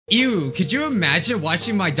Ew, could you imagine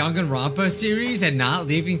watching my Danganronpa series and not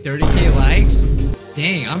leaving 30k likes?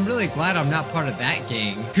 Dang, I'm really glad I'm not part of that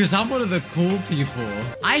gang, because I'm one of the cool people.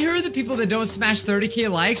 I heard the people that don't smash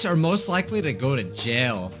 30k likes are most likely to go to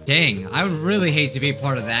jail. Dang, I would really hate to be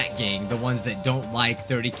part of that gang, the ones that don't like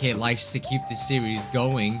 30k likes to keep the series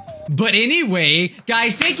going. But anyway,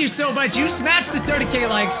 guys, thank you so much. You smashed the 30k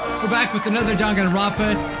likes. We're back with another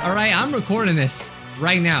Danganronpa. All right, I'm recording this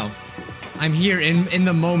right now. I'm here in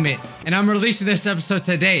the moment, and I'm releasing this episode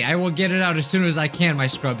today. I will get it out as soon as I can, my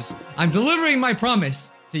scrubs. I'm delivering my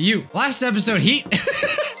promise to you. Last episode,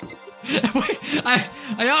 I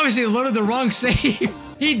obviously loaded the wrong save.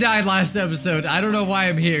 He died last episode. I don't know why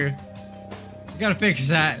I'm here. Gotta fix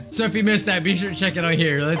that. So if you missed that, be sure to check it out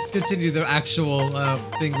here. Let's continue the actual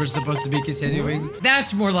thing we're supposed to be continuing.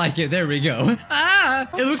 That's more like it. There we go. Ah!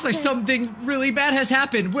 It looks like something really bad has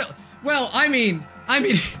happened. Well, I mean...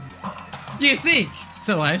 You think,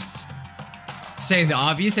 Celeste? Saying the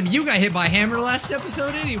obvious. I mean, you got hit by a hammer last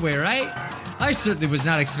episode anyway, right? I certainly was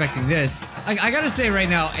not expecting this. I gotta say right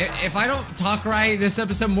now, if I don't talk right this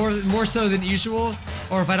episode more so than usual,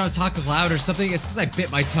 or if I don't talk as loud or something, it's because I bit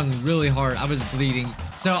my tongue really hard. I was bleeding,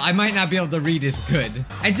 so I might not be able to read as good.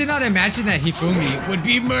 I did not imagine that Hifumi would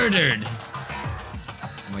be murdered. Oh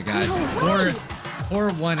my god. Pour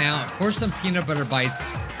one out. Pour some peanut butter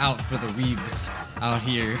bites out for the weebs out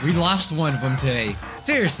here. We lost one of them today.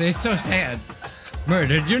 Seriously, it's so sad.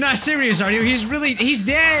 Murdered? You're not serious, are you? He's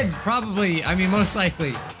dead! Probably. I mean, most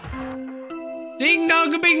likely. Ding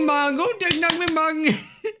dong bing bong. Oh, ding dong bing bong.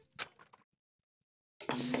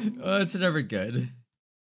 Oh, it's never good.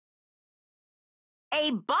 A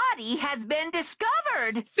body has been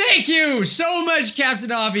discovered. Thank you so much, Captain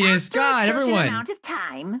Obvious. God, everyone. Amount of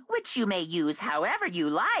time, which you may use however you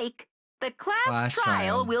like. The class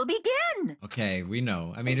trial will begin. Okay, we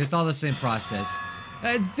know. I mean, it's all the same process.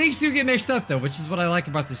 Things do get mixed up, though, which is what I like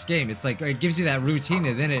about this game. It's like, it gives you that routine,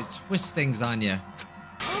 and then it twists things on you.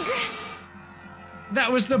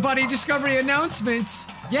 That was the body discovery announcement.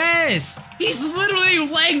 Yes! He's literally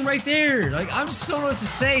laying right there. Like, I'm just don't know what to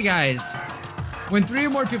say, guys. When 3 or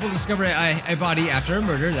more people discover a body after a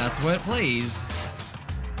murder, that's what plays.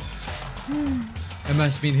 It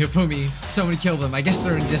must mean Hifumi. Someone killed him. I guess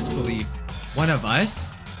they're in disbelief. One of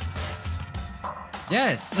us?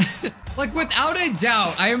 Yes. Like, without a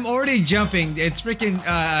doubt, I am already jumping. It's freaking,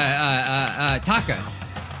 Taka.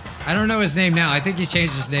 I don't know his name now. I think he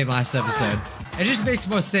changed his name last episode. It just makes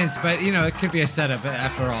most sense, but, you know, it could be a setup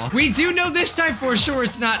after all. We do know this time for sure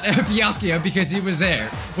it's not Byakuya because he was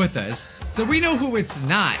there with us. So we know who it's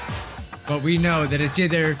not. But we know that it's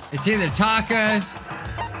either Taka...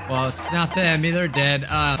 Well, it's not them, they're dead.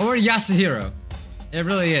 Or Yasuhiro. It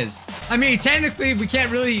really is. I mean, technically, we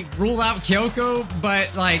can't really rule out Kyoko,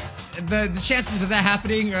 but, like, the chances of that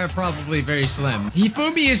happening are probably very slim.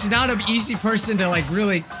 Hifumi is not an easy person to, like,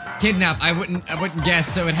 really kidnap. I wouldn't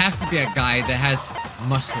guess, so it'd have to be a guy that has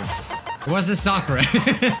muscles. It wasn't Sakura.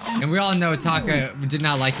 And we all know Taka did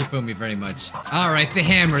not like Hifumi very much. Alright, the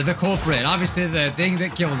hammer, the culprit. Obviously, the thing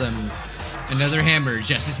that killed him. Another hammer,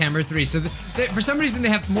 Justice Hammer 3. So for some reason they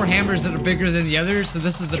have more hammers that are bigger than the others, so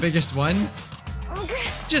this is the biggest one.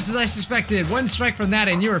 Just as I suspected, one strike from that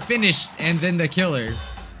and you were finished, and then the killer.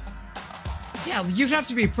 Yeah, you'd have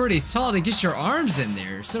to be pretty tall to get your arms in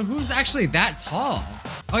there, so who's actually that tall?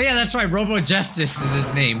 Oh yeah, that's right, Robo Justice is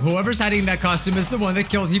his name. Whoever's hiding that costume is the one that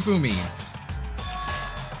killed Hifumi.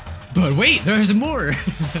 But wait, there's more!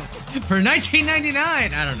 For $19.99!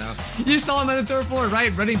 I don't know. You saw him on the 3rd floor,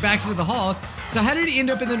 right? Running back to the hall. So how did he end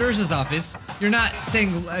up in the nurse's office? You're not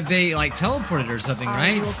saying they, like, teleported or something,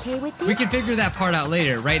 right? Are you okay with this? We can figure that part out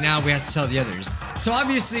later. Right now, we have to tell the others. So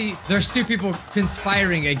obviously, there's 2 people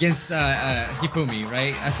conspiring against Hifumi,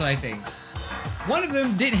 right? That's what I think. One of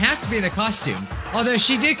them didn't have to be in a costume. Although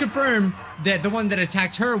she did confirm that the one that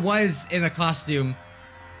attacked her was in a costume.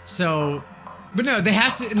 So... But no, they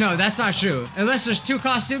have to- no, that's not true. Unless there's 2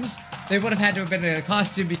 costumes, they would have had to have been in a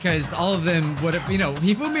costume because all of them would have, you know,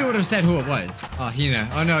 Hifumi would have said who it was. Oh, Hina.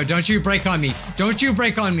 Oh no, don't you break on me. Don't you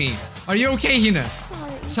break on me. Are you okay, Hina?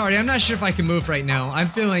 Sorry, I'm not sure if I can move right now. I'm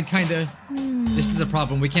feeling kinda... This is a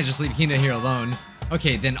problem. We can't just leave Hina here alone.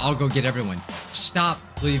 Okay, then I'll go get everyone. Stop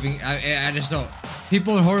leaving. I just don't.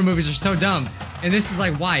 People in horror movies are so dumb. And this is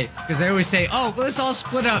like, why? Because they always say, oh, let's all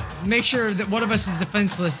split up. Make sure that one of us is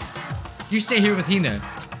defenseless. You stay here with Hina.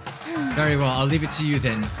 Very well, I'll leave it to you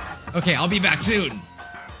then. Okay, I'll be back soon.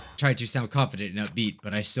 Tried to sound confident and upbeat,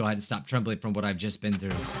 but I still had to stop trembling from what I've just been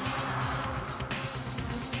through.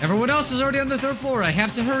 Everyone else is already on the 3rd floor. I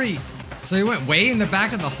have to hurry. So he went way in the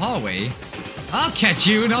back of the hallway. I'll catch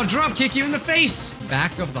you and I'll drop kick you in the face.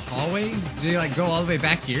 Back of the hallway? Did you like go all the way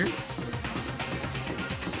back here?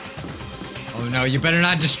 Oh no, you better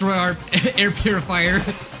not destroy our air purifier.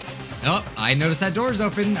 Oh, I noticed that door is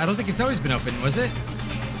open. I don't think it's always been open, was it?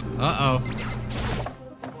 Uh-oh.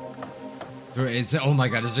 Oh my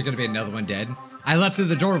god, is there gonna be another one dead? I leapt through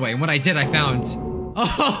the doorway, and when I did, I found...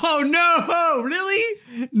 Oh no!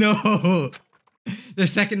 Really? No. The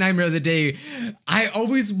second nightmare of the day. I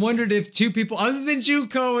always wondered if two people, other than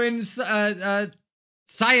Juko and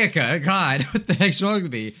Sayaka, god, what the heck's wrong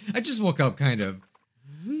with me? I just woke up, kind of.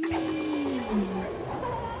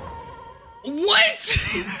 What?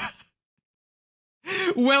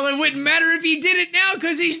 Well, it wouldn't matter if he did it now,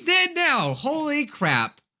 because he's dead now. Holy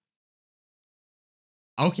crap.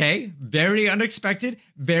 Okay, very unexpected,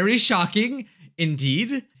 very shocking,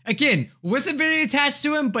 indeed. Again, wasn't very attached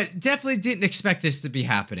to him, but definitely didn't expect this to be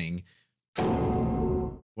happening.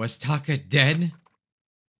 Was Taka dead?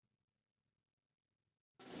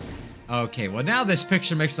 Okay, well now this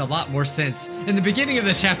picture makes a lot more sense. In the beginning of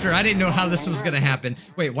the chapter, I didn't know how this was gonna happen.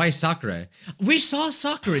 Wait, why Sakura? We saw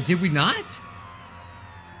Sakura, did we not?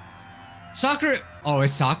 Sakura, oh,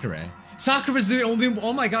 it's Sakura. Sakura's the only,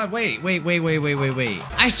 oh my god, wait.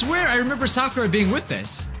 I swear I remember Sakura being with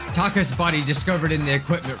this. Taka's body discovered in the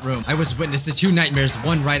equipment room. I was witness to two nightmares,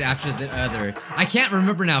 one right after the other. I can't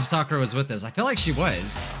remember now if Sakura was with us. I feel like she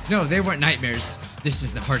was. No, they weren't nightmares. This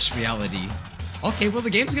is the harsh reality. Okay, well the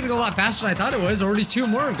game's gonna go a lot faster than I thought it was. Already two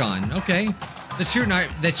more are gone, okay.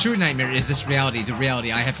 The true nightmare is this reality, the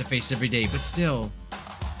reality I have to face every day, but still.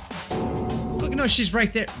 Look, no, she's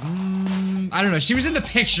right there. I don't know, she was in the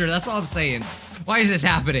picture, that's all I'm saying. Why is this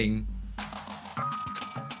happening? Oh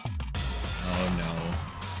no.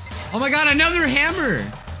 Oh my god, another hammer!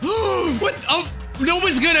 What? Oh, no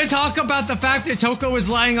one's gonna talk about the fact that Toko is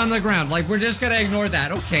lying on the ground. Like, we're just gonna ignore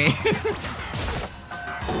that, okay.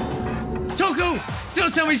 Toko!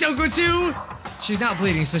 Don't tell me Toko too! She's not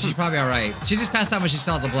bleeding, so she's probably alright. She just passed out when she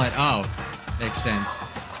saw the blood. Oh, makes sense.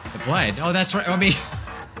 The blood? Oh, that's right,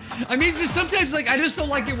 I mean, just sometimes, like, I just don't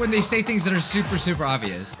like it when they say things that are super, super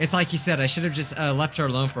obvious. It's like he said, I should have just left her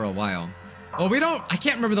alone for a while. Well, I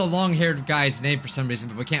can't remember the long-haired guy's name for some reason,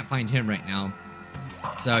 but we can't find him right now.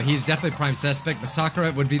 So he's definitely prime suspect, but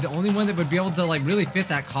Sakura would be the only one that would be able to, like, really fit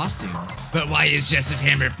that costume. But why is Jess's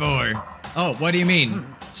hammer 4? Oh, what do you mean?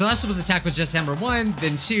 So last was attack with just hammer 1,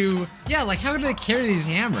 then 2. Yeah, like, how do they carry these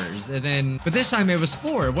hammers? And then, but this time it was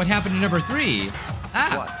 4. What happened to number 3?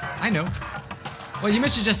 Ah, what? I know. Well, you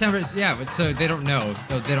mentioned just hammer, yeah, so they don't know.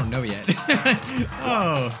 No, they don't know yet.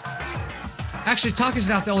 Oh. Actually, Taka's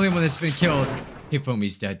not the only one that's been killed.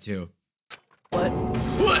 Hifumi's dead too. What?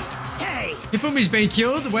 Hey! Hifumi's been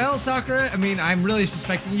killed? Well, Sakura, I mean, I'm really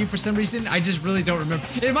suspecting you for some reason. I just really don't remember.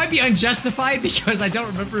 It might be unjustified because I don't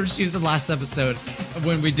remember if she was in the last episode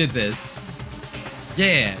when we did this.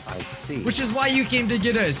 Yeah. I see. Which is why you came to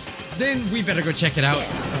get us. Then we better go check it out.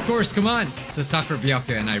 Yeah. Of course, come on. So Sakura,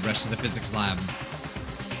 Byakuya, and I rushed to the physics lab.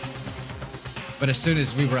 But as soon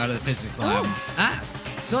as we were out of the physics lab... Ah!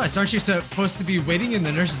 Celeste, aren't you supposed to be waiting in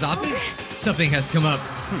the nurse's office? Something has come up.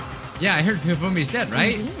 Yeah, I heard Hifumi's dead,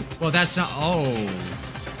 right? Well, that's not... Oh.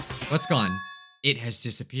 What's gone? It has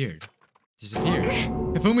disappeared. Disappeared.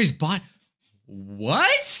 Hifumi's body...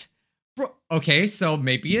 What? Bro, okay, so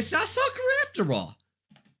maybe it's not Sakura after all.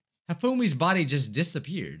 Hifumi's body just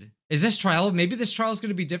disappeared. Is this trial? Maybe this trial is going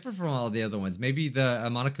to be different from all the other ones. Maybe the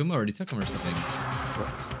Monokuma already took him or something.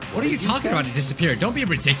 What are you talking about? It disappeared. Don't be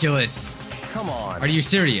ridiculous. Come on. Are you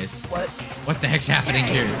serious? What the heck's happening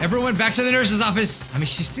here? Everyone back to the nurse's office. I mean,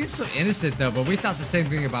 she seems so innocent though, but we thought the same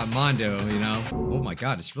thing about Mondo, you know? Oh my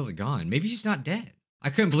god, it's really gone. Maybe he's not dead. I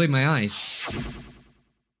couldn't believe my eyes.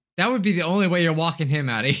 That would be the only way you're walking him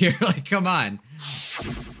out of here. Like, come on.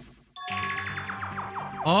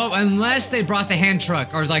 Oh, unless they brought the hand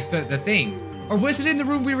truck or like the thing. Or was it in the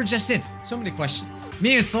room we were just in? So many questions.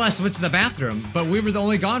 Me and Celeste went to the bathroom, but we were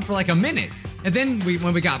only gone for like a minute. And then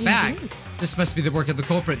when we got back, this must be the work of the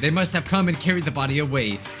culprit. They must have come and carried the body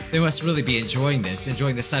away. They must really be enjoying this,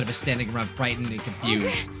 enjoying the sight of us standing around frightened and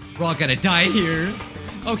confused. We're all gonna die here.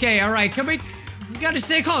 Okay, all right, we gotta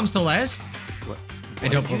stay calm, Celeste. I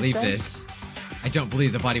don't believe this. I don't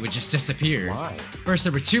believe the body would just disappear. Why? First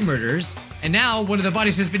there were 2 murders, and now one of the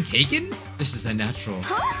bodies has been taken? This is unnatural.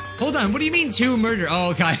 Huh? Hold on, what do you mean 2 murder?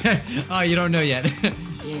 Oh, God. Oh, you don't know yet.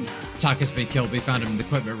 Taka's been killed. We found him in the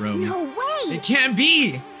equipment room. No way! It can't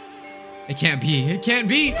be! It can't be. It can't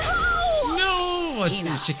be! No! No!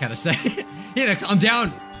 Well, she kind of said, Hina, calm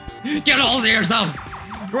down. Get a hold of yourself!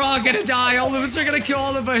 We're all gonna die. All of us are gonna kill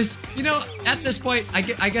all of us. You know, at this point, I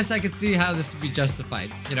guess I could see how this would be justified.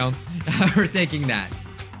 You know, her thinking that.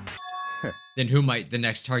 Then who might the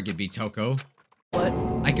next target be, Toko? What?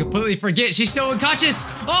 I completely forget. She's still unconscious.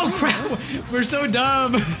 Oh, crap. We're so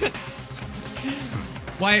dumb.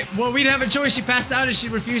 Why? Well, we didn't have a choice. She passed out and she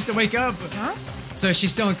refused to wake up. Huh? So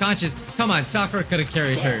she's still unconscious. Come on, Sakura could have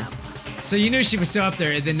carried her. So you knew she was still up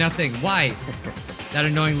there and then nothing. Why? That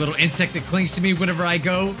annoying little insect that clings to me whenever I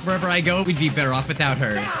go, wherever I go. We'd be better off without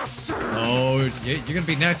her. Oh, you're gonna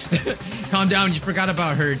be next. Calm down, you forgot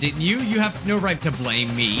about her, didn't you? You have no right to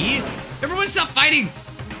blame me. Everyone stop fighting!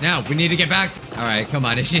 Now, we need to get back. All right, come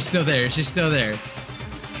on, she's still there, she's still there.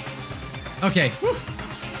 Okay, whew.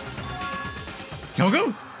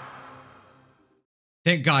 Togo?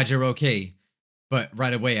 Thank God you're okay. But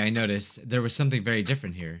right away, I noticed there was something very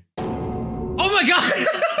different here. Oh my God!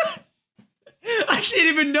 I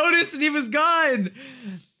didn't even notice and he was gone.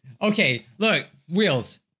 Okay, look,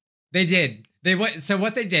 Wheels. They did. So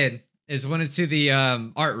what they did is went into the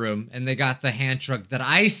art room and they got the hand truck that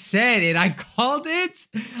I said and I called it.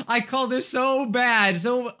 I called it so bad,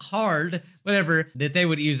 so hard, whatever, that they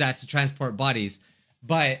would use that to transport bodies.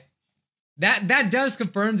 But that does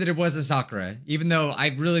confirm that it wasn't Sakura, even though I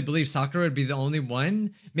really believe Sakura would be the only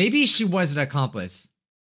one. Maybe she was an accomplice.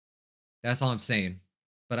 That's all I'm saying.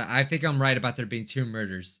 But I think I'm right about there being 2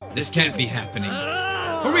 murders. This can't be happening.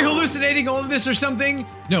 Are we hallucinating all of this or something?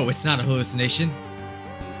 No, it's not a hallucination.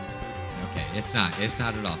 Okay, it's not. It's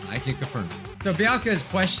not at all. I can confirm. So Bianca is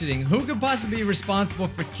questioning who could possibly be responsible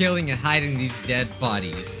for killing and hiding these dead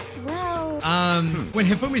bodies. Well, when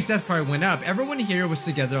Hifumi's death card went up, everyone here was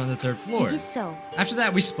together on the 3rd floor. so. After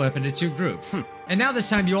that, we split up into 2 groups. And now this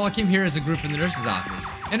time, you all came here as a group in the nurse's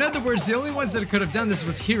office. In other words, the only ones that could have done this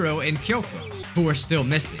was Hiro and Kyoko, who are still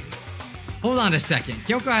missing. Hold on a second.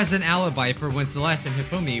 Kyoko has an alibi for when Celeste and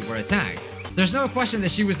Hifumi were attacked. There's no question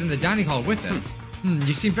that she was in the dining hall with us.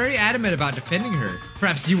 You seem very adamant about defending her.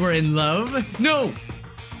 Perhaps you were in love? No!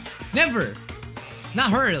 Never!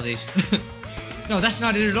 Not her, at least. No, that's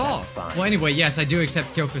not it at all. Well, anyway, yes, I do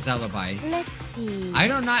accept Kyoko's alibi. Let's see.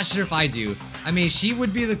 I'm not sure if I do. I mean, she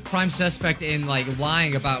would be the prime suspect in, like,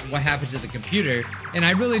 lying about what happened to the computer. And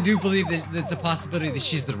I really do believe that there's a possibility that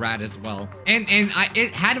she's the rat as well. And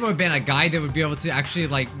it had to have been a guy that would be able to actually,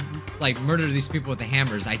 like murder these people with the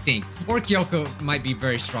hammers, I think. Or Kyoko might be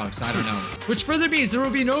very strong, so I don't know. Which further means there will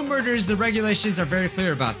be no murders. The regulations are very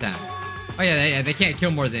clear about that. Oh yeah, they can't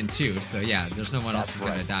kill more than 2. So yeah, there's no one else who's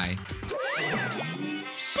gonna die.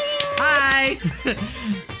 Hi!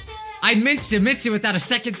 I'd mince you without a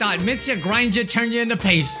second thought. Mince you, grind you, turn you into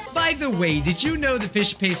paste. By the way, did you know that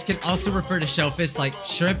fish paste can also refer to shellfish like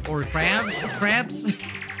shrimp or crabs?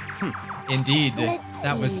 Indeed,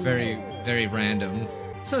 that was very, very random.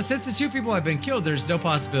 So since the 2 people have been killed, there's no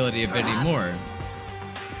possibility of any more.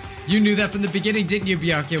 You knew that from the beginning, didn't you,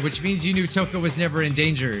 Bianca? Which means you knew Toko was never in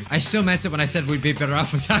danger. I still meant it when I said we'd be better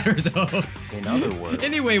off without her, though. In other words.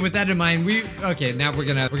 Anyway, with that in mind, okay, now we're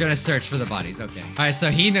gonna search for the bodies. Okay. All right,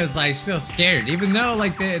 so Hina's like still scared, even though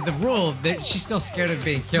like the rule that she's still scared of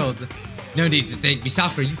being killed. No need to thank me,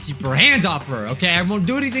 Sakura. You keep your hands off her, okay? I won't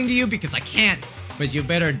do anything to you because I can't, but you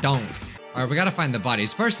better don't. All right, we gotta find the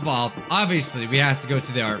bodies. First of all, obviously, we have to go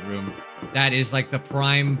to the art room. That is like the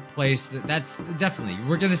prime place. That's definitely.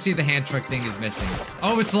 We're gonna see the hand truck thing is missing.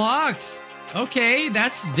 Oh, it's locked. Okay,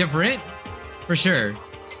 that's different. For sure.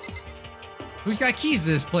 Who's got keys to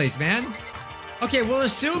this place, man? Okay, well,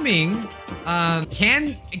 assuming,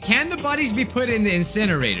 can the bodies be put in the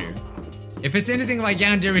incinerator? If it's anything like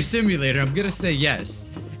Yandere Simulator, I'm gonna say yes.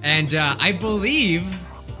 And I believe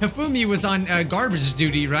Hifumi was on garbage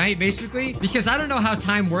duty, right? Basically, because I don't know how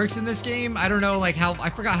time works in this game. I don't know, like I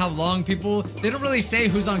forgot how long they don't really say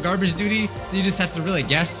who's on garbage duty, so you just have to really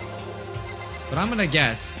guess. But I'm gonna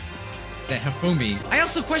guess that Hifumi. I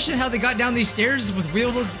also question how they got down these stairs with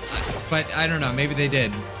wheels, but I don't know, maybe they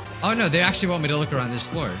did. Oh no, they actually want me to look around this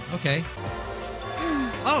floor. Okay.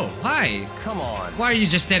 Oh, hi. Come on. Why are you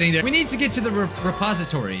just standing there? We need to get to the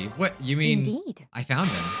repository. What, you mean? Indeed. I found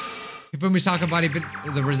them. Hifumi's talking about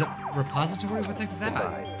the repository? What the heck is that?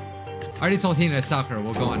 I already told Hina and Sakura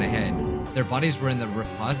we'll go on ahead. Their bodies were in the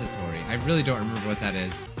repository. I really don't remember what that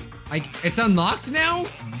is. It's unlocked now?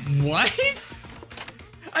 What?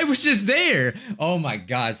 I was just there. Oh my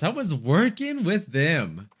god, someone's working with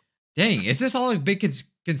them. Dang, is this all a big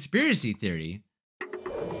conspiracy theory?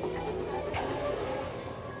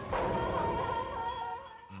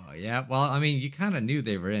 Oh yeah, well, I mean, you kind of knew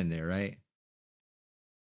they were in there, right?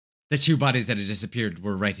 The 2 bodies that had disappeared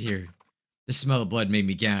were right here. The smell of blood made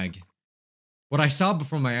me gag. What I saw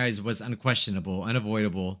before my eyes was unquestionable,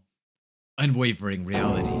 unavoidable, unwavering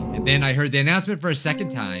reality. And then I heard the announcement for a second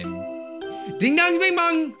time. Ding dong bing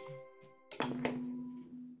bong!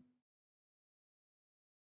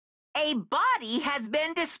 A body has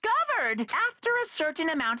been discovered. After a certain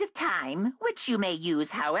amount of time, which you may use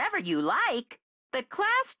however you like, the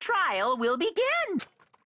class trial will begin.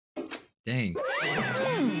 Dang.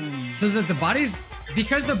 So that the bodies,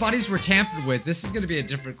 because the bodies were tampered with, this is going to be a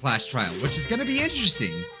different class trial, which is going to be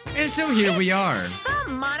interesting. And so here we are. The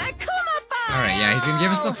Monokuma file! Alright, yeah, he's going to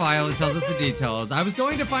give us the file. It tells us the details. I was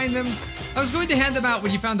going to find them. I was going to hand them out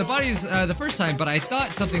when you found the bodies the first time, but I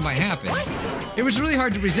thought something might happen. It was really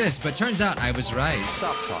hard to resist, but turns out I was right.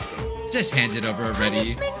 Stop talking. Just hand it over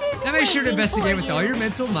already. Now make sure to investigate with all your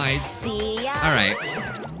mental mights. See ya. Alright.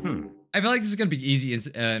 I feel like this is gonna be easy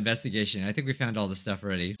investigation. I think we found all the stuff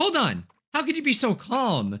already. Hold on! How could you be so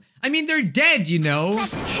calm? I mean, they're dead, you know?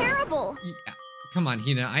 That's terrible. Yeah, come on,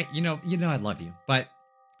 Hina. You know I love you. But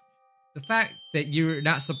the fact that you're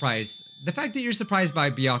not surprised, the fact that you're surprised by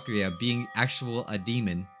Byakuya being a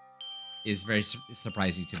demon is very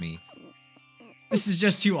surprising to me. This is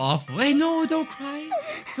just too awful. Hey, no, don't cry.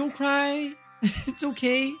 Don't cry. It's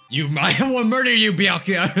okay. I will murder you,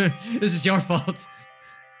 Byakuya. This is your fault.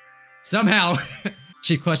 Somehow,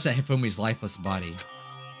 she clutched at Hifumi's lifeless body.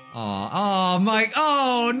 Oh, Mike.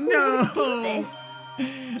 Oh, no.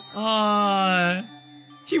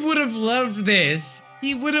 He would have loved this.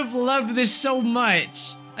 He would have loved this so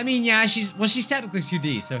much. I mean, yeah, she's technically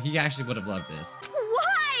 2D, so he actually would have loved this.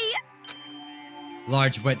 Why?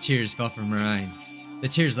 Large wet tears fell from her eyes. The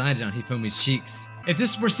tears landed on Hifumi's cheeks. If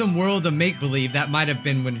this were some world of make-believe, that might have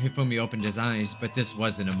been when Hifumi opened his eyes, but this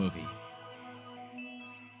wasn't a movie.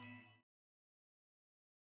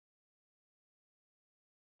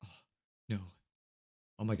 No.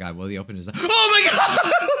 Oh my god, will he open his eyes? Oh my god!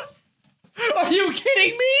 Are you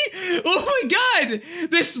kidding me? Oh my god!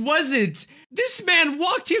 This wasn't! This man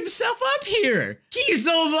walked himself up here! He's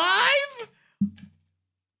alive?!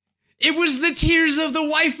 It was the tears of the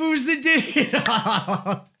waifus that did it!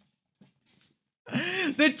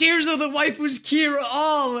 The tears of the waifus cure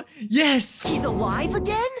all! Yes! He's alive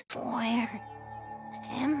again? Where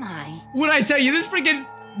am I? What'd I tell you? This freaking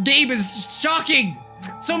game is shocking!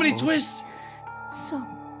 So many twists! So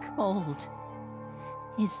cold.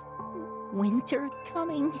 Is winter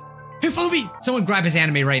coming? Hifumi! Someone grab his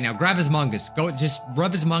anime right now. Grab his mangas. Go, just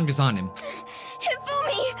rub his mangas on him.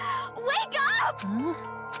 Hifumi! Wake up!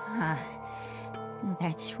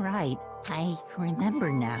 That's right. I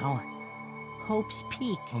remember now. Hope's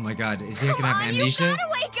Peak. Oh my god, is he gonna have amnesia? You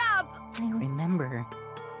gotta wake up! I remember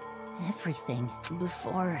everything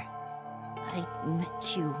before I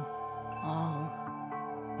met you all.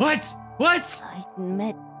 What? What? I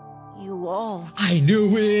met you all. I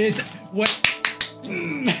knew it! What?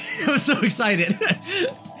 I was so excited.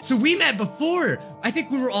 So we met before. I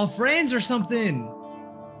think we were all friends or something.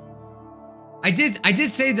 I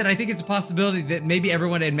did say that I think it's a possibility that maybe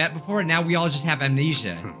everyone had met before and now we all just have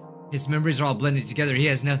amnesia. His memories are all blended together. He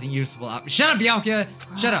has nothing useful. Shut up, Byakuya!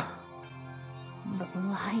 Shut up! The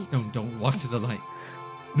light. Don't walk to the light.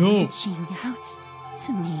 No! Reaching out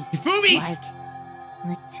to me. Hifumi! Like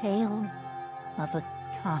the tail of a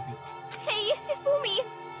comet. Hey, Hifumi!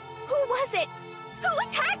 Who was it? Who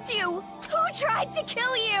attacked you? Who tried to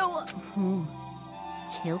kill you? Who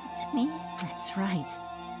killed me? That's right.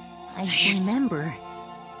 Say I remember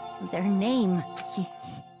their name.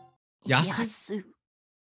 Yasu?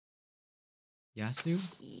 Yasu?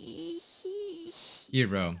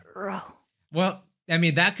 Hiro. Well, I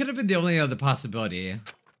mean, that could have been the only other possibility.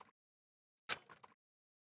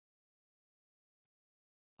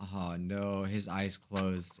 Oh no, his eyes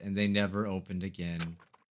closed and they never opened again.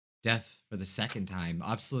 Death for the second time.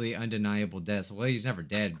 Absolutely undeniable death. Well, he's never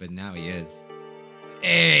dead, but now he is.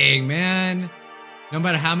 Dang, man. No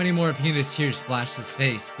matter how many more of Hina's tears splashed his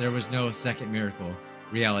face, there was no second miracle.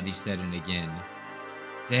 Reality set in again.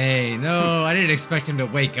 Dang, no, I didn't expect him to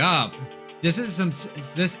wake up. This isn't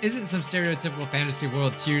some stereotypical fantasy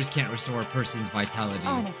world. Tears can't restore a person's vitality.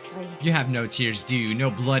 Honestly. You have no tears, do you? No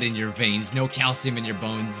blood in your veins, no calcium in your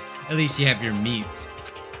bones. At least you have your meat.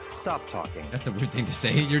 Stop talking. That's a weird thing to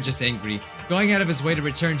say. You're just angry. Going out of his way to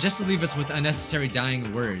return just to leave us with unnecessary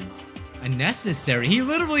dying words. Unnecessary? He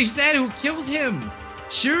literally said who killed him.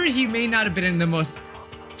 Sure, he may not have been in the most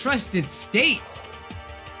trusted state,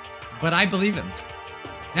 but I believe him.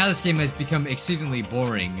 Now this game has become exceedingly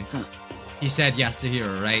boring. He said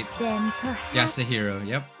Yasuhiro, right? Then perhaps... Yasuhiro,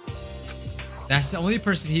 yep. That's the only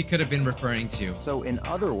person he could have been referring to. So in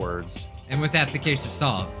other words... And with that, the case is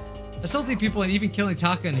solved. Assaulting people and even killing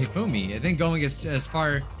Taka and Hifumi, and then going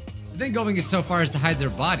so far as to hide their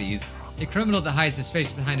bodies. A criminal that hides his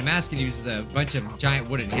face behind a mask and uses a bunch of giant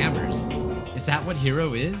wooden hammers. Is that what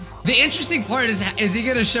Hiro is? The interesting part is he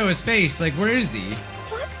gonna show his face? Like, where is he?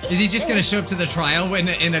 What Is he just gonna show up to the trial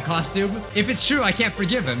in a costume? If it's true, I can't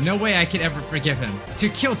forgive him. No way I could ever forgive him. To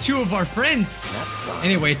kill 2 of our friends!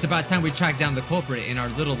 Anyway, it's about time we track down the culprit in our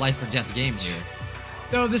little life or death game here.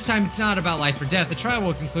 Though this time it's not about life or death, the trial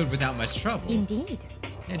will conclude without much trouble. Indeed.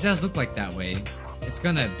 It does look like that way. It's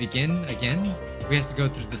gonna begin again? We have to go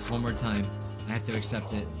through this one more time. I have to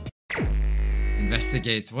accept it.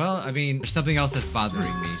 Investigate. Well, I mean, there's something else that's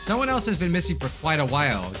bothering me. Someone else has been missing for quite a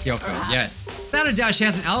while. Kyoko, yes. Without a doubt, she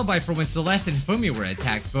has an alibi for when Celeste and Fumi were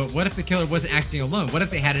attacked, but what if the killer wasn't acting alone? What if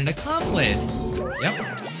they had an accomplice?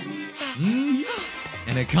 Yep.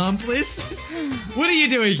 An accomplice? What are you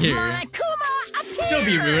doing here? Don't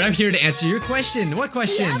be rude. I'm here to answer your question. What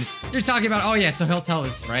question? Yep. You're talking about, oh yeah, so he'll tell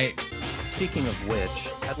us, right? Speaking of which,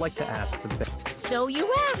 I'd like to ask the So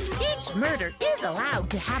you ask, each murder is allowed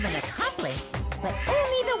to have an accomplice, but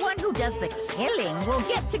only the one who does the killing will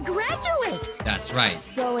get to graduate. That's right.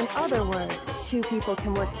 So in other words, 2 people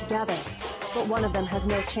can work together, but one of them has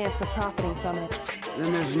no chance of profiting from it.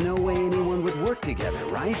 Then there's no way anyone would work together,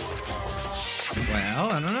 right?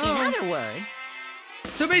 Well, I don't know. In other words...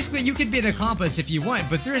 So basically, you can be an accomplice if you want,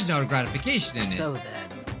 but there's no gratification in it. So then...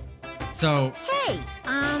 So... Hey,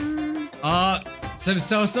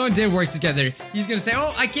 So someone did work together. He's gonna say,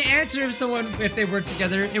 oh, I can't answer if they work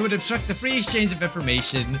together. It would obstruct the free exchange of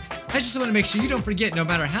information. I just want to make sure you don't forget, no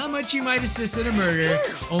matter how much you might assist in a murder,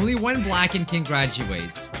 only one Blackened can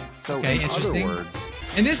graduate. So okay, in interesting. Other words,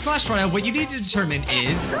 in this class trial, what you need to determine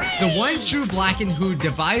is the one true Blackened who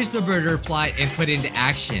devised the murder plot and put into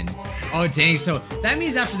action. Oh dang, so that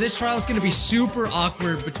means after this trial it's gonna be super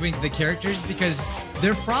awkward between the characters because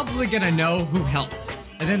they're probably gonna know who helped.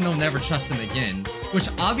 And then they'll never trust them again. Which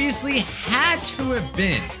obviously had to have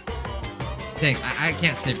been. Dang, I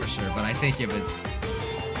can't say for sure, but I think it was...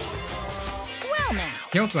 Well now.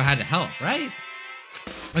 Kyoko had to help, right?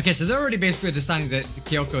 Okay, so they're already basically deciding that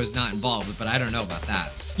Kyoko is not involved, but I don't know about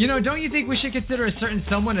that. You know, don't you think we should consider a certain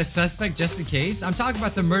someone a suspect just in case? I'm talking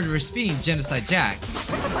about the murderous fiend, Genocide Jack.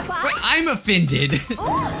 Wait, I'm offended.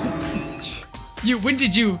 When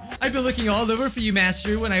did you? I've been looking all over for you,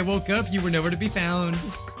 Master. When I woke up, you were nowhere to be found.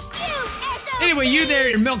 Anyway, you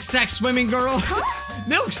there, milk sack swimming girl?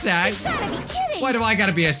 Milk sack? Why do I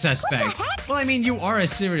gotta be a suspect? Well, I mean, you are a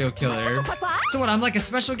serial killer. So what, I'm like a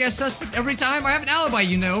special guest suspect every time? I have an alibi,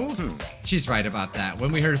 you know? She's right about that.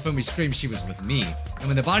 When we heard Fumi scream, she was with me. And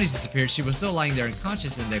when the bodies disappeared, she was still lying there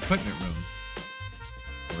unconscious in the equipment room.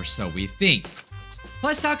 Or so we think.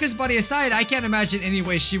 Plus, Taka's body aside, I can't imagine any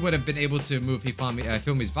way she would have been able to move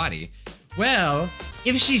Fumi's body. Well,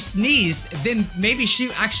 if she sneezed, then maybe she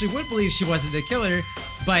actually would believe she wasn't the killer.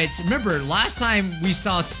 But remember, last time we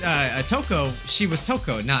saw Toko, she was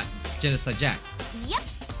Toko, not Genocide Jack. Yep.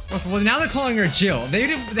 Okay, well, now they're calling her Jill. They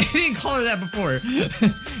didn't call her that before.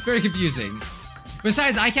 Very confusing.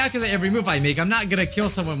 Besides, I calculate every move I make. I'm not gonna kill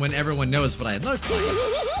someone when everyone knows what I look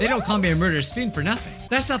like. They don't call me a murderous fiend for nothing.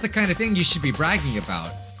 That's not the kind of thing you should be bragging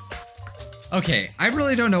about. Okay, I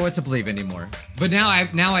really don't know what to believe anymore. But now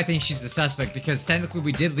I think she's the suspect because technically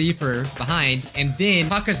we did leave her behind and then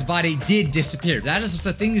Taka's body did disappear. That is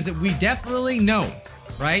the things that we definitely know,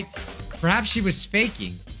 right? Perhaps she was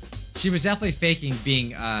faking. She was definitely faking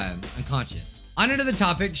being unconscious. On another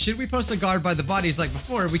topic, should we post a guard by the bodies like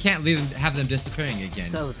before? We can't leave them, have them disappearing again.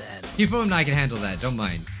 So then. Hifo and I can handle that, don't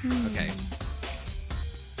mind. Okay.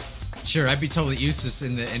 Sure, I'd be totally useless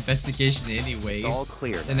in the investigation anyway. It's all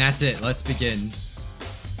clear. Then that's it, let's begin.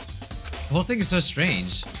 The whole thing is so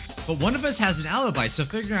strange. But one of us has an alibi, so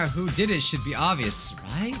figuring out who did it should be obvious,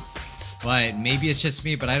 right? But maybe it's just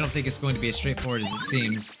me, but I don't think it's going to be as straightforward as it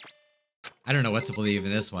seems. I don't know what to believe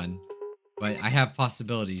in this one. But I have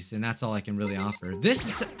possibilities, and that's all I can really offer. This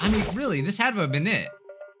is, I mean, really, this had to have been it.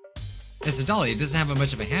 It's a dolly, it doesn't have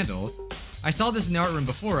much of a handle. I saw this in the art room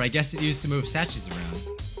before, I guess it used to move statues around.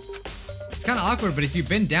 It's kind of awkward, but if you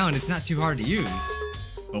bend down, it's not too hard to use.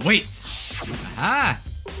 But wait! Aha!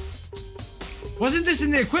 Wasn't this in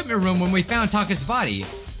the equipment room when we found Taka's body?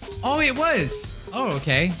 Oh, it was! Oh,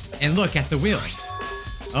 okay. And look at the wheel.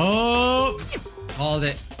 Oh! Called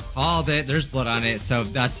it. Called it. There's blood on it, so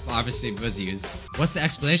that's obviously was used. What's the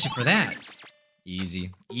explanation for that?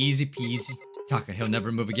 Easy. Easy peasy. Taka, he'll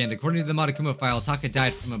never move again. According to the Monokuma file, Taka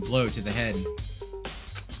died from a blow to the head.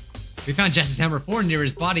 We found Jess's hammer 4 near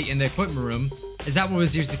his body in the equipment room. Is that what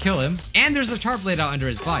was used to kill him? And there's a tarp laid out under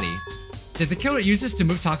his body. Did the killer use this to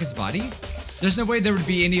move Taka's body? There's no way there would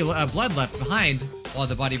be any blood left behind while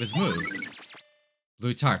the body was moved.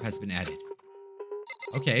 Blue tarp has been added.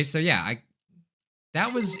 Okay, so yeah,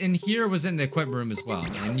 that was in here, was in the equipment room as well,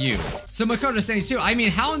 and you. So Makoto's saying too, I mean,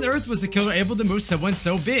 how on the earth was the killer able to move someone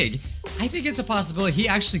so big? I think it's a possibility he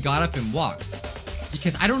actually got up and walked.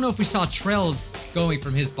 because I don't know if we saw trails going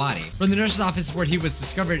from his body. From the nurse's office where he was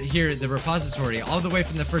discovered here at the repository, all the way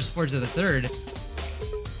from the first floor to the third,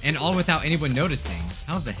 and all without anyone noticing.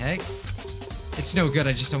 How the heck? It's no good,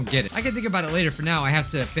 I just don't get it. I can think about it later. For now, I have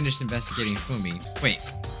to finish investigating Fumi. Wait,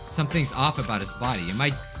 something's off about his body.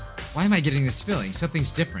 Why am I getting this feeling?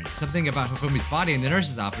 Something's different. Something about Hifumi's body in the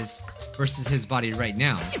nurse's office versus his body right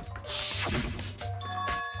now.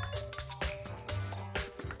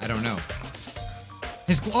 I don't know.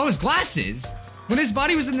 His glasses! When his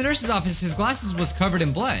body was in the nurse's office, his glasses was covered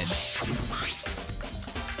in blood.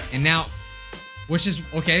 And now, which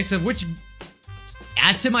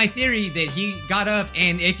adds to my theory that he got up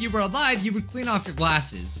and if you were alive, you would clean off your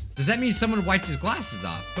glasses. Does that mean someone wiped his glasses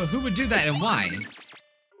off? But who would do that and why?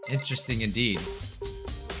 Interesting indeed.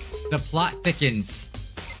 The plot thickens.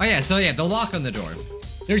 Oh yeah, so yeah, the lock on the door.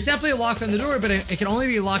 There's definitely a lock on the door, but it can only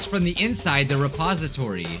be locked from the inside the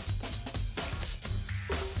repository.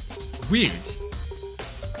 Weird.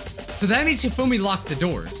 So that means Hifumi locked the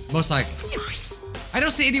door, most likely. I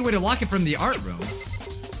don't see any way to lock it from the art room.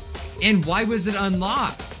 And why was it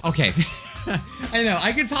unlocked? Okay. I know,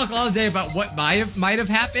 I could talk all day about what might have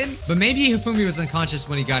happened, but maybe Hifumi was unconscious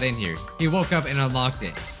when he got in here. He woke up and unlocked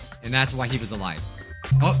it, and that's why he was alive.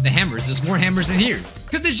 Oh, the hammers. There's more hammers in here.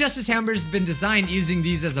 Could the Justice Hammers been designed using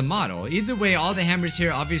these as a model? Either way, all the hammers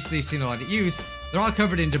here obviously seen a lot of use. They're all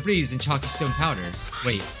covered in debris and chalky stone powder.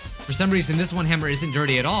 Wait, for some reason this one hammer isn't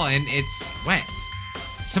dirty at all and it's wet.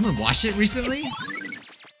 Did someone wash it recently?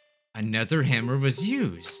 Another hammer was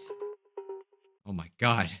used. Oh my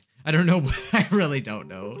god. I don't know. I really don't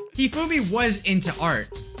know. Hifumi was into art,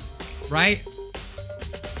 right?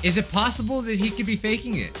 Is it possible that he could be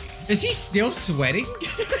faking it? Is he still sweating?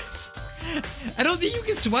 I don't think you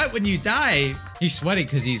can sweat when you die. He's sweating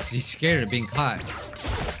because he's scared of being caught.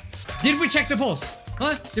 Did we check the pulse?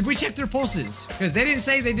 Huh? Did we check their pulses? Because they didn't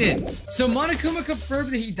say they did. So Monokuma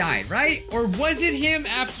confirmed that he died, right? Or was it him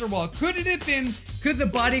after all? Could it have been, could the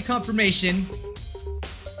body confirmation,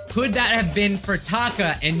 could that have been for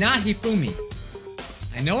Taka and not Hifumi?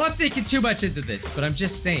 I know I'm thinking too much into this, but I'm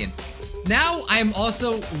just saying. Now I'm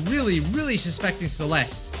also really suspecting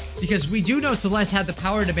Celeste, because we do know Celeste had the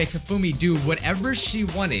power to make Hifumi do whatever she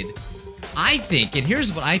wanted. I think, and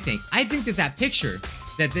here's what I think that picture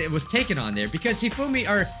that it was taken on there, because Hifumi,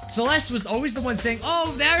 or Celeste was always the one saying,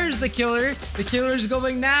 oh, there's the killer's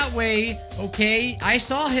going that way, okay, I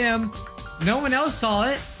saw him, no one else saw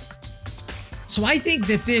it. So I think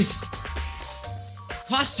that this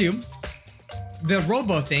costume, the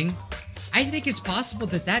robo thing, I think it's possible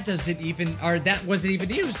that that doesn't even, or that wasn't even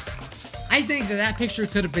used. I think that that picture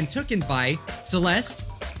could have been taken by Celeste,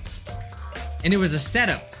 and it was a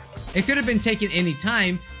setup. It could have been taken any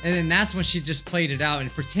time, and then that's when she just played it out and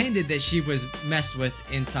pretended that she was messed with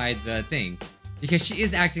inside the thing. Because she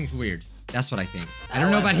is acting weird. That's what I think. I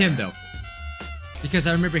don't know about him, though. Because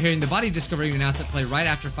I remember hearing the body discovery announcement play right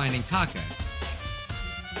after finding Taka.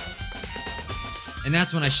 And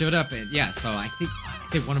that's when I showed up, and yeah, so I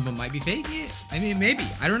think one of them might be faking it. I mean, maybe.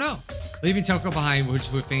 I don't know. Leaving Toko behind, which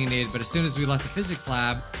who fainted, but as soon as we left the physics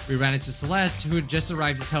lab, we ran into Celeste, who had just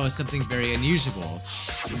arrived to tell us something very unusual.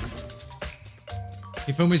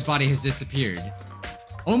 Hifumi's body has disappeared.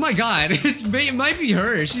 Oh my god, it might be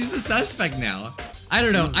her. She's a suspect now. I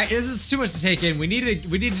don't know. This is too much to take in. We need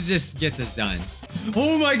to just get this done.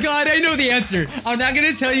 Oh my god, I know the answer. I'm not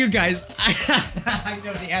gonna tell you guys. I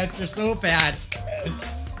know the answer so bad.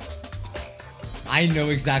 I know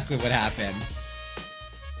exactly what happened.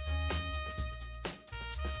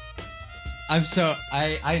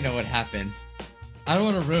 I know what happened. I don't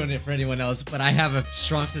want to ruin it for anyone else, but I have a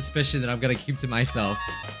strong suspicion that I'm gonna keep to myself.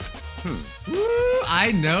 Woo,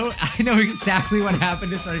 I know exactly what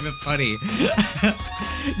happened. It's not even funny.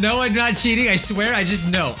 No, I'm not cheating. I swear. I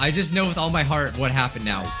just know with all my heart what happened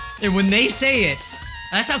now. And when they say it,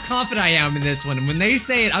 that's how confident I am in this one. And when they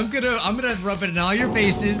say it, I'm gonna rub it in all your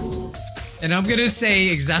faces, and I'm gonna say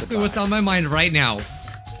exactly what's on my mind right now.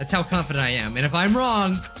 That's how confident I am. And if I'm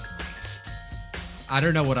wrong, I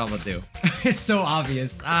don't know what I'm gonna do. It's so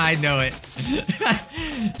obvious. I know it.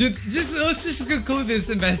 Dude, let's just conclude this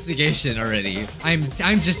investigation already. I'm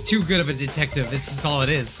just too good of a detective. It's just all it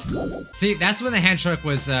is. See, that's when the hand truck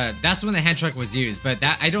was used, but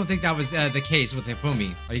I don't think that was the case with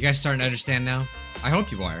Hifumi. Are you guys starting to understand now? I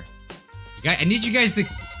hope you are. I need you guys to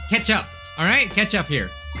catch up. All right, catch up here.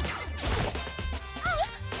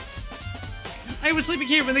 I was sleeping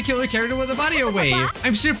here when the killer carried the body away.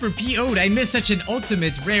 I'm super PO'd. I missed such an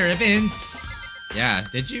ultimate rare event. Yeah,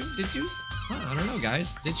 did you? I don't know,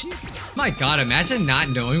 guys. Did she? My god, imagine not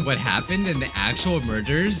knowing what happened in the actual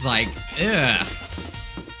murders. Like, ugh.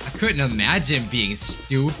 I couldn't imagine being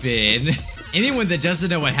stupid. Anyone that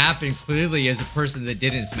doesn't know what happened clearly is a person that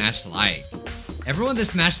didn't smash like. Everyone that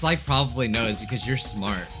smashed like probably knows because you're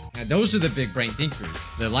smart. And those are the big brain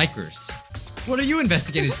thinkers, the likers. What are you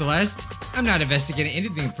investigating, Celeste? I'm not investigating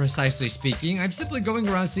anything precisely speaking. I'm simply going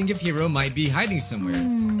around seeing if Hiro might be hiding somewhere.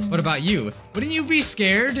 What about you? Wouldn't you be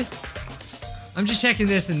scared? I'm just checking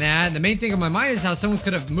this and that. The main thing on my mind is how someone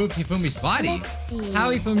could have moved Hifumi's body. How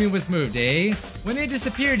Hifumi was moved, eh? When it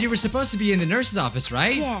disappeared, you were supposed to be in the nurse's office,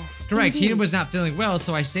 right? Yes, Correct. indeed. Hina was not feeling well,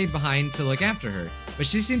 so I stayed behind to look after her. But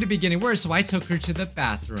she seemed to be getting worse, so I took her to the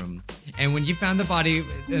bathroom. And when you found the body,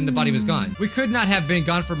 and the body was gone. We could not have been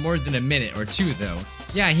gone for more than a minute or two, though.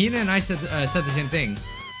 Yeah, Hina and I said the same thing.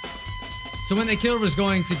 So when the killer was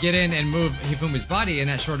going to get in and move Hifumi's body in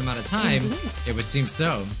that short amount of time, it would seem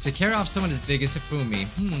so. To carry off someone as big as Hifumi.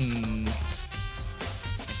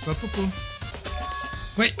 I smell poo-poo.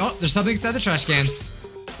 Wait, oh, there's something inside the trash can.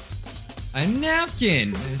 A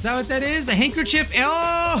napkin. Is that what that is? A handkerchief?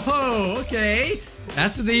 Oh, okay.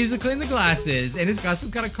 That's what they use to clean the glasses. And it's got some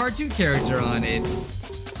kind of cartoon character on it.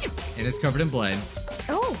 And it's covered in blood.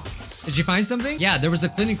 Oh. Did you find something? Yeah, there was a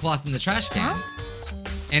cleaning cloth in the trash can.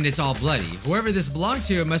 And it's all bloody. Whoever this belonged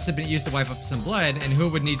to, it must have been used to wipe up some blood, and who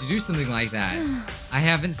would need to do something like that? I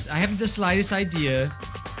haven't the slightest idea.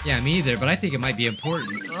 Yeah, me either, but I think it might be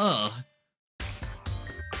important. Ugh.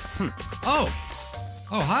 Oh,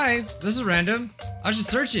 hi. This is random. I was just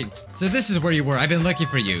searching. So this is where you were. I've been looking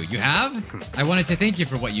for you. You have? I wanted to thank you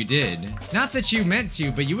for what you did. Not that you meant to,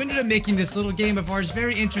 but you ended up making this little game of ours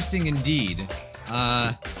very interesting indeed.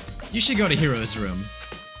 You should go to Hiro's room.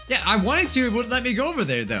 Yeah, I wanted to. It wouldn't let me go over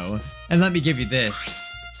there, though. And let me give you this.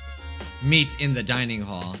 Meet in the dining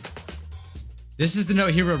hall. This is the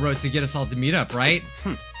note Hiro wrote to get us all to meet up, right?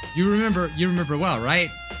 You remember well, right?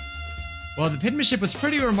 Well, the penmanship was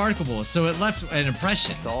pretty remarkable, so it left an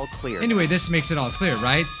impression. It's all clear. Anyway, this makes it all clear,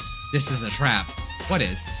 right? This is a trap. What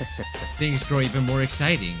is? Things grow even more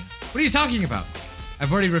exciting. What are you talking about?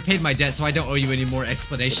 I've already repaid my debt, so I don't owe you any more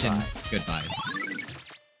explanation. Goodbye.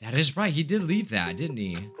 That is right. He did leave that, didn't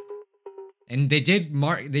he? And they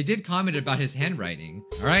did comment about his handwriting.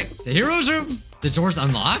 All right, to Hiro's room. The door's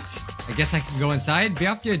unlocked. I guess I can go inside.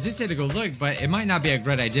 Byakuya did say to go look, but it might not be a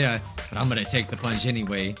great idea. But I'm gonna take the plunge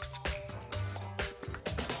anyway.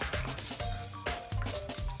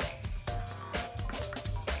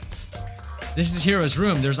 This is Hiro's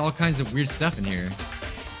room. There's all kinds of weird stuff in here.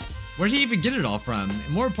 Where'd he even get it all from? And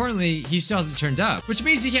more importantly, he still hasn't turned up. Which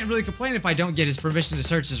means he can't really complain if I don't get his permission to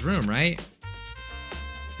search his room, right?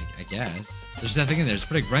 I guess. There's nothing in there. It's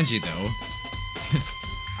pretty grungy, though.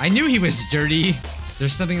 I knew he was dirty.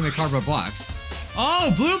 There's something in the cardboard box.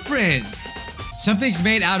 Oh, blueprints! Something's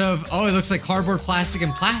made out of, oh, it looks like cardboard, plastic,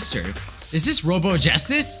 and plaster. Is this Robo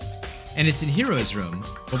Justice? And it's in Hiro's room.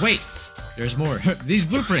 But wait, there's more. These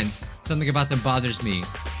blueprints. Something about them bothers me.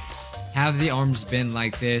 Have the arms been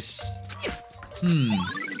like this?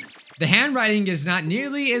 The handwriting is not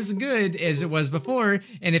nearly as good as it was before,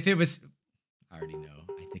 and if it was... I already know.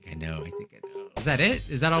 I think I know. Is that it?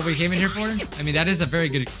 Is that all we came in here for? I mean, that is a very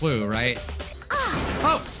good clue, right?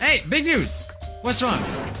 Oh, hey, big news! What's wrong?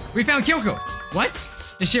 We found Kyoko! What?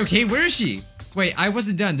 Is she okay? Where is she? Wait, I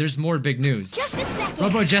wasn't done. There's more big news. Just a second.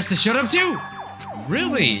 Robo Justice showed up too!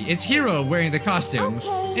 Really? It's Hiro wearing the costume.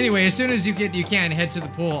 Okay. Anyway, as soon as you can head to the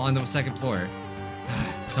pool on the second floor.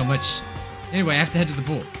 So much. Anyway, I have to head to the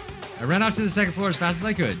pool. I ran out to the second floor as fast as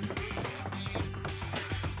I could.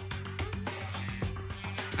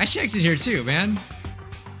 I checked it here too, man.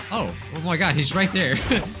 Oh my god, he's right there.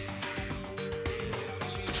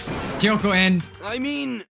 Kyoko and... I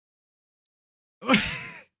mean...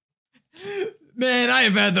 Man, I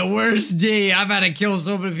have had the worst day. I've had to kill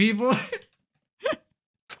so many people.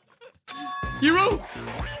 Hiro?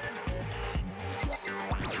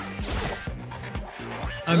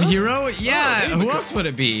 Hiro? Yeah, who else would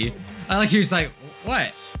it be? I like he was like,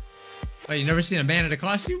 what? Wait, you never seen a man in a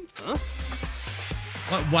costume? Huh?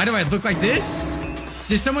 What, why do I look like this?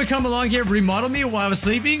 Did someone come along here and remodel me while I was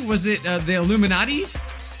sleeping? Was it the Illuminati?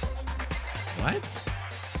 What?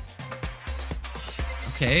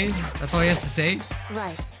 Okay, that's all he has to say?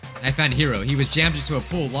 Right. I found Hiro. He was jammed into a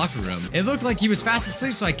pool locker room. It looked like he was fast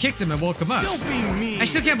asleep, so I kicked him and woke him up. Don't be mean. I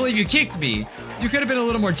still can't believe you kicked me. You could have been a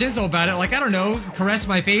little more gentle about it, like, I don't know, caress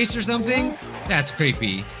my face or something? That's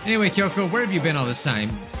creepy. Anyway, Kyoko, where have you been all this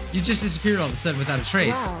time? You just disappeared all of a sudden without a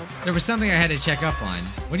trace. Wow. There was something I had to check up on.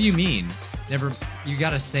 What do you mean? Never, you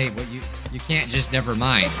gotta say what you can't just never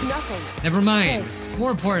mind. It's nothing. Never mind.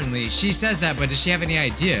 More importantly, she says that, but does she have any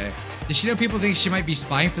idea? Does she know people think she might be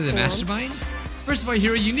spying for the And? mastermind? First of all,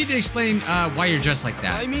 Hiro, you need to explain why you're dressed like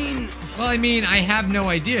that. Well, I mean, I have no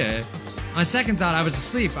idea. On second thought, I was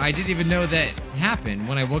asleep. I didn't even know that happened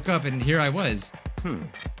when I woke up and here I was.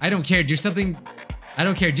 I don't care. Do something. I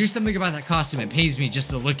don't care. Do something about that costume. It pains me just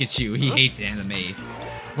to look at you. He hates anime.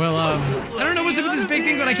 Well, I don't know what's up with this big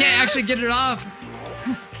thing, but I can't actually get it off.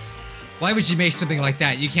 Why would you make something like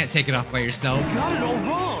that? You can't take it off by yourself. Got it all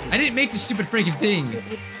wrong. I didn't make the stupid freaking thing. It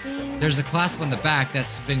would seem... There's a clasp on the back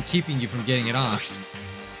that's been keeping you from getting it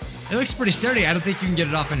off. It looks pretty sturdy. I don't think you can get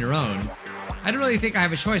it off on your own. I don't really think I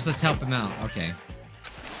have a choice. Let's help him out. Okay.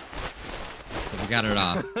 So we got it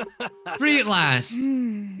off. Free at last.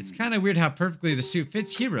 It's kind of weird how perfectly the suit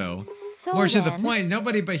fits Hiro. So More to the then, point,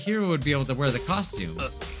 nobody but Hiro would be able to wear the costume.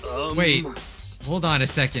 Wait, hold on a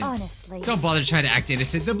second. honestly. Don't bother trying to act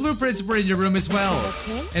innocent. The blueprints were in your room as well.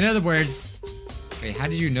 Okay. In other words, wait, how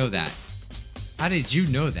did you know that? How did you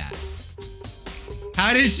know that?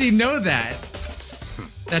 How did she know that?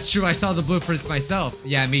 That's true, I saw the blueprints myself.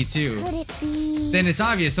 Yeah, me too. Could it be... Then it's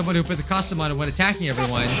obvious someone who put the costume on when attacking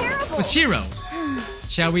everyone terrible. was Hiro.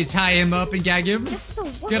 Shall we tie him up and gag him? Just the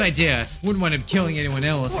worst. Good idea. Wouldn't want him killing anyone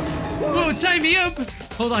else. Whoa, tie me up!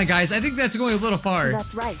 Hold on, guys. I think that's going a little far.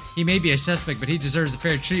 That's right. He may be a suspect, but he deserves a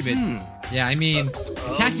fair treatment. Yeah, I mean,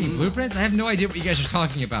 attacking blueprints? I have no idea what you guys are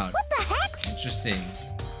talking about. What the heck? Interesting.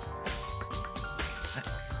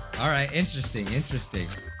 Alright, interesting. That's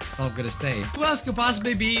all I'm gonna say. Who else could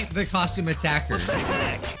possibly be the costume attacker?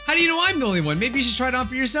 How do you know I'm the only one? Maybe you should try it on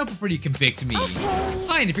for yourself before you convict me. Okay.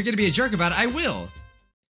 Fine, if you're gonna be a jerk about it, I will.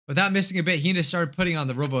 Without missing a bit, Hina started putting on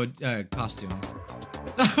the robo costume.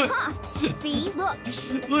 Huh. See, look.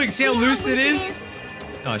 Look, see how loose it is?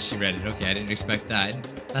 Oh, she read it. Okay, I didn't expect that.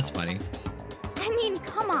 That's funny. I mean,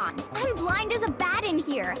 come on. I'm blind as a bat in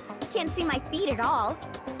here. Can't see my feet at all.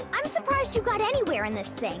 I'm surprised you got anywhere in this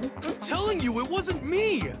thing. I'm telling you, it wasn't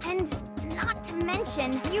me. And not to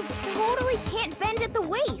mention, you totally can't bend at the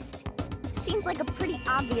waist. Seems like a pretty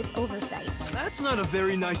obvious oversight. That's not a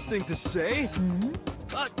very nice thing to say.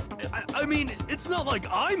 I mean, it's not like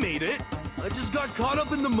I made it. I just got caught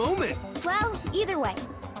up in the moment. Well, either way,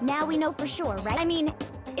 now we know for sure, right? I mean,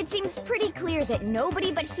 it seems pretty clear that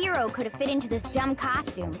nobody but Hiro could have fit into this dumb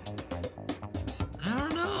costume. I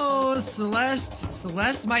don't know.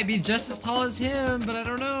 Celeste might be just as tall as him, but I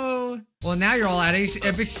don't know. Well, now you're all out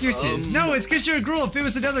of excuses. No, it's because you're a girl. If it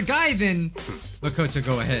was another guy, then... Makoto,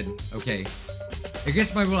 go ahead. Okay.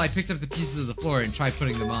 Against my will, I picked up the pieces of the floor and tried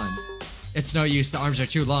putting them on. It's no use. The arms are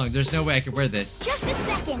too long. There's no way I could wear this. Just a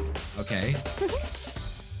second. Okay.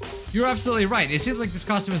 You're absolutely right. It seems like this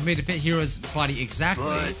costume was made to fit Hiro's body exactly.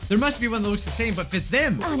 But- There must be one that looks the same but fits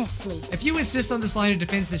them. Honestly. If you insist on this line of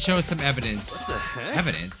defense, then show us some evidence. What the heck?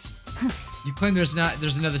 Evidence? You claim there's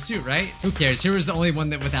another suit, right? Who cares? Hiro's the only one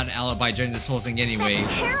that without an alibi during this whole thing anyway.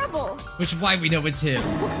 That's terrible. Which is why we know it's him.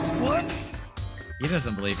 What? He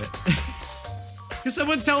doesn't believe it. Can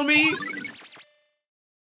someone tell me?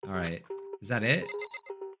 Alright. Is that it?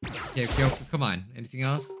 Okay, Kyoko, come on. Anything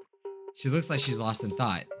else? She looks like she's lost in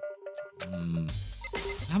thought.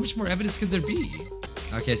 How much more evidence could there be?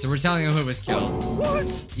 Okay, so we're telling him who was killed. What?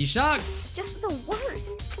 He's shocked. Just the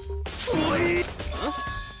worst. Wait.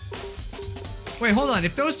 Wait, hold on.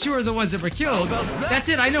 If those two are the ones that were killed, that's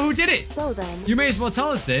it. I know who did it. So then, You may as well tell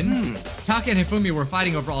us then. Taka and Hifumi were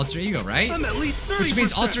fighting over Alter Ego, right? I'm at least 30% Which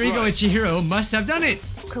means Alter Ego and right. Chihiro must have done it.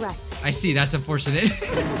 correct. I see. That's unfortunate.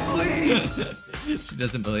 Please. She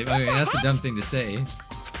doesn't believe. I mean, that's a dumb thing to say.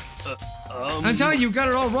 Um, I'm telling you, you got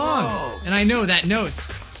it all wrong. Oh. And I know that note.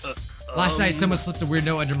 Last night, someone slipped a weird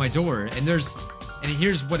note under my door, and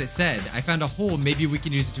here's what it said. I found a hole. Maybe we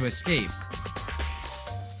can use it to escape.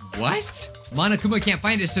 What? Monokuma can't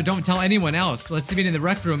find it, so don't tell anyone else. Let's meet in the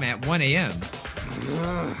rec room at 1 a.m.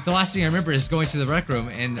 The last thing I remember is going to the rec room,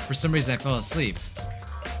 and for some reason I fell asleep.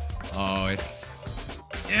 Oh, it's...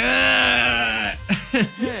 Yeah!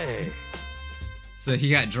 Hey. So he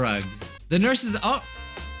got drugged. The nurse's... Oh!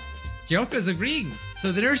 Kyoko's agreeing.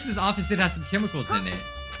 So the nurse's office did have some chemicals in it.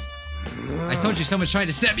 I told you someone's trying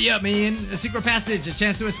to set me up, man. A secret passage, a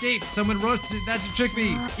chance to escape. Someone wrote that to trick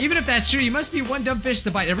me. Even if that's true, you must be one dumb fish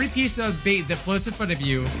to bite every piece of bait that floats in front of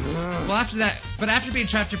you. Well, after being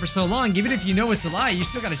trapped here for so long, even if you know it's a lie, you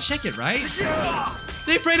still gotta check it, right?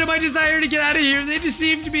 They preyed on my desire to get out of here. They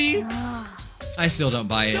deceived me. I still don't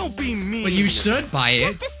buy it. Don't be mean. But you should buy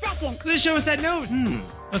it. Just a second. Then show us that note.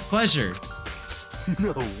 With pleasure.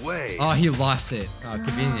 No way. Oh, he lost it. Oh,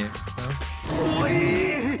 convenient. No?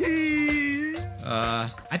 Please.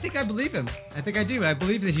 I think I believe him. I think I do. I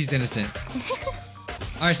believe that he's innocent.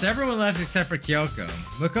 Alright, so everyone left except for Kyoko.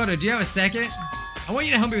 Makoto, do you have a second? I want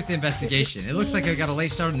you to help me with the investigation. It looks like I got a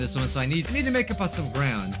late start on this one, so I need to make up on some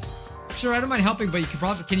grounds. Sure, I don't mind helping, but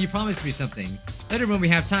can you promise me something? Later when we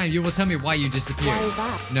have time, you will tell me why you disappeared. Why is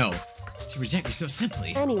that? No. She rejected me so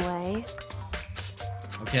simply. Anyway,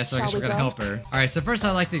 Okay, so I guess we're gonna help her. Alright, so first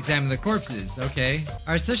I'd like to examine the corpses, okay?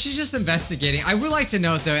 Alright, so she's just investigating. I would like to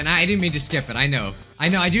note though, and I didn't mean to skip it, I know,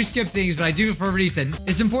 I do skip things, but I do it for a reason.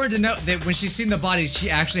 It's important to note that when she's seen the bodies,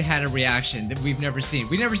 she actually had a reaction that we've never seen.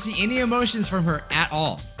 We never see any emotions from her at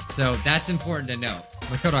all. So that's important to note.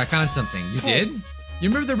 Makoto, I found something. You did? You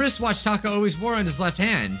remember the wristwatch Taka always wore on his left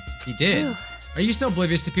hand? He did. Are you still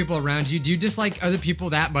oblivious to people around you? Do you dislike other people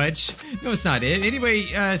that much? No, it's not it. Anyway,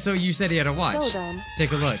 so you said he had a watch. So then.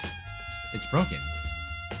 Take a look. It's broken.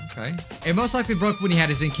 Okay. It most likely broke when he had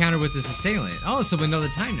his encounter with his assailant. Oh, so we know the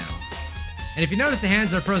time now. And if you notice, the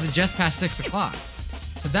hands are frozen just past 6 o'clock.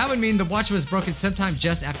 So that would mean the watch was broken sometime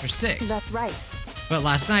just after 6. That's right. But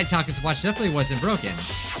last night, Taka's watch definitely wasn't broken.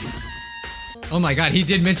 Oh my god, he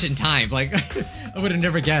did mention time. Like, I would have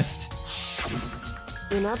never guessed.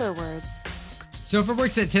 In other words, So if it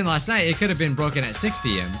worked at 10 last night, it could have been broken at 6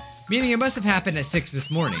 p.m. Meaning it must have happened at 6 this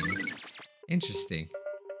morning. Interesting.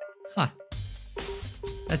 Huh.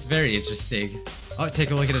 That's very interesting. Oh,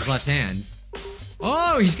 take a look at his left hand.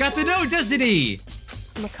 Oh, he's got the note, doesn't he?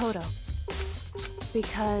 Makoto.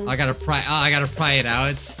 Because I gotta pry it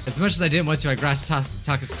out. As much as I didn't want to, I grasped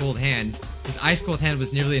Taka's cold hand. His ice cold hand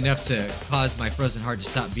was nearly enough to cause my frozen heart to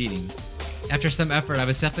stop beating. After some effort, I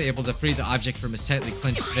was definitely able to free the object from his tightly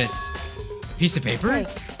clenched fists. A piece of paper? Hey.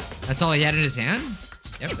 That's all he had in his hand?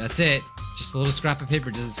 Yep, that's it. Just a little scrap of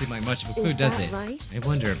paper doesn't seem like much of a clue, Is does that it? right? I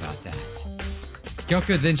wonder about that.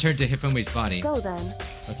 Gyoko then turned to Hifumi's body. So then,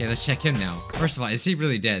 Okay, let's check him now. First of all, is he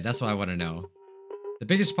really dead? That's what I want to know. The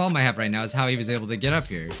biggest problem I have right now is how he was able to get up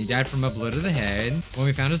here. He died from a blow to the head. When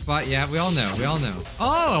we found his body, yeah, we all know.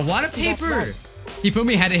 Oh, a wad of paper! right.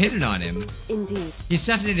 Hifumi had it hidden on him. indeed. He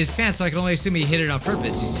stuffed it in his pants, so I can only assume he hid it on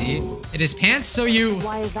purpose, you see? In his pants, so you...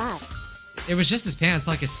 Why is that? It was just his pants,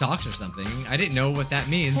 like his socks or something. I didn't know what that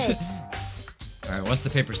means. Hey. Alright, what's the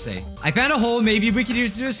paper say? I found a hole, maybe we could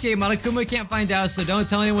use it to escape. Monokuma can't find out, so don't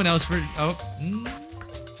tell anyone else for... Oh.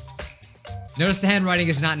 Notice the handwriting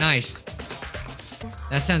is not nice.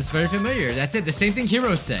 That sounds very familiar. That's it, the same thing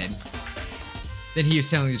Hiro said. Then he was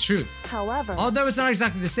telling the truth. However, Although it's not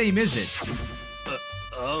exactly the same, is it?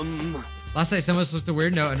 Last night someone left a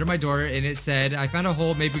weird note under my door and it said, I found a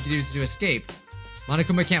hole, maybe we could use it to escape.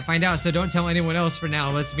 Monokuma can't find out, so don't tell anyone else for now.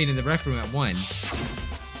 Let's meet in the rec room at 1.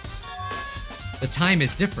 The time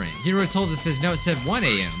is different. Hiro told us his note said 1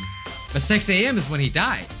 a.m. But 6 a.m. is when he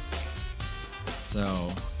died.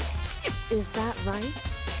 So... is that right?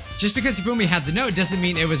 just because Hifumi had the note doesn't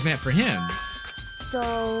mean it was meant for him.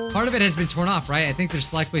 So Part of it has been torn off, right? I think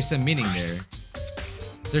there's likely some meaning there.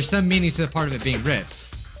 There's some meaning to the part of it being ripped.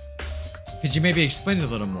 Could you maybe explain it a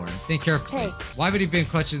little more? Think carefully. Hey. Why would he have been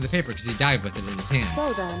clutching the paper? Because he died with it in his hand.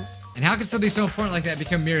 so then, And how can something so important like that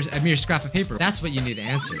become a mere scrap of paper? That's what you need to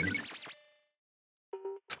answer.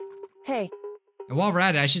 hey, And while we're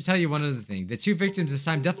at it, I should tell you one other thing. The 2 victims this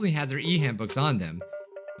time definitely had their e-handbooks on them.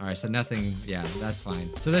 Alright, so nothing, yeah, that's fine.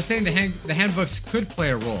 So they're saying the handbooks could play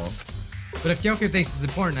a role. But if Gyoko thinks it's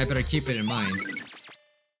important, I better keep it in mind.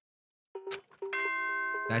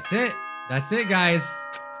 That's it. That's it, guys.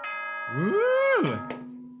 Woo!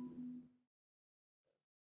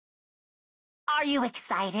 Are you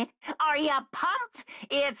excited? Are you pumped?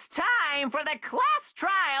 It's time for the class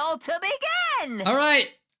trial to begin! Alright,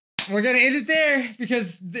 we're gonna end it there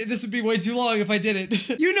because this would be way too long if I did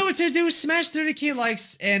it. You know what to do. Smash 30k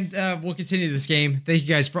likes and we'll continue this game. Thank you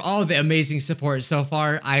guys for all of the amazing support so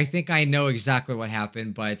far. I think I know exactly what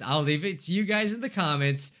happened, but I'll leave it to you guys in the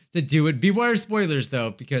comments to do it. Beware of spoilers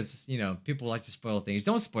though, because, you know, people like to spoil things.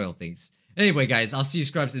 Don't spoil things. Anyway, guys, I'll see you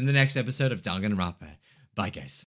scrubs in the next episode of Danganronpa. Bye, guys.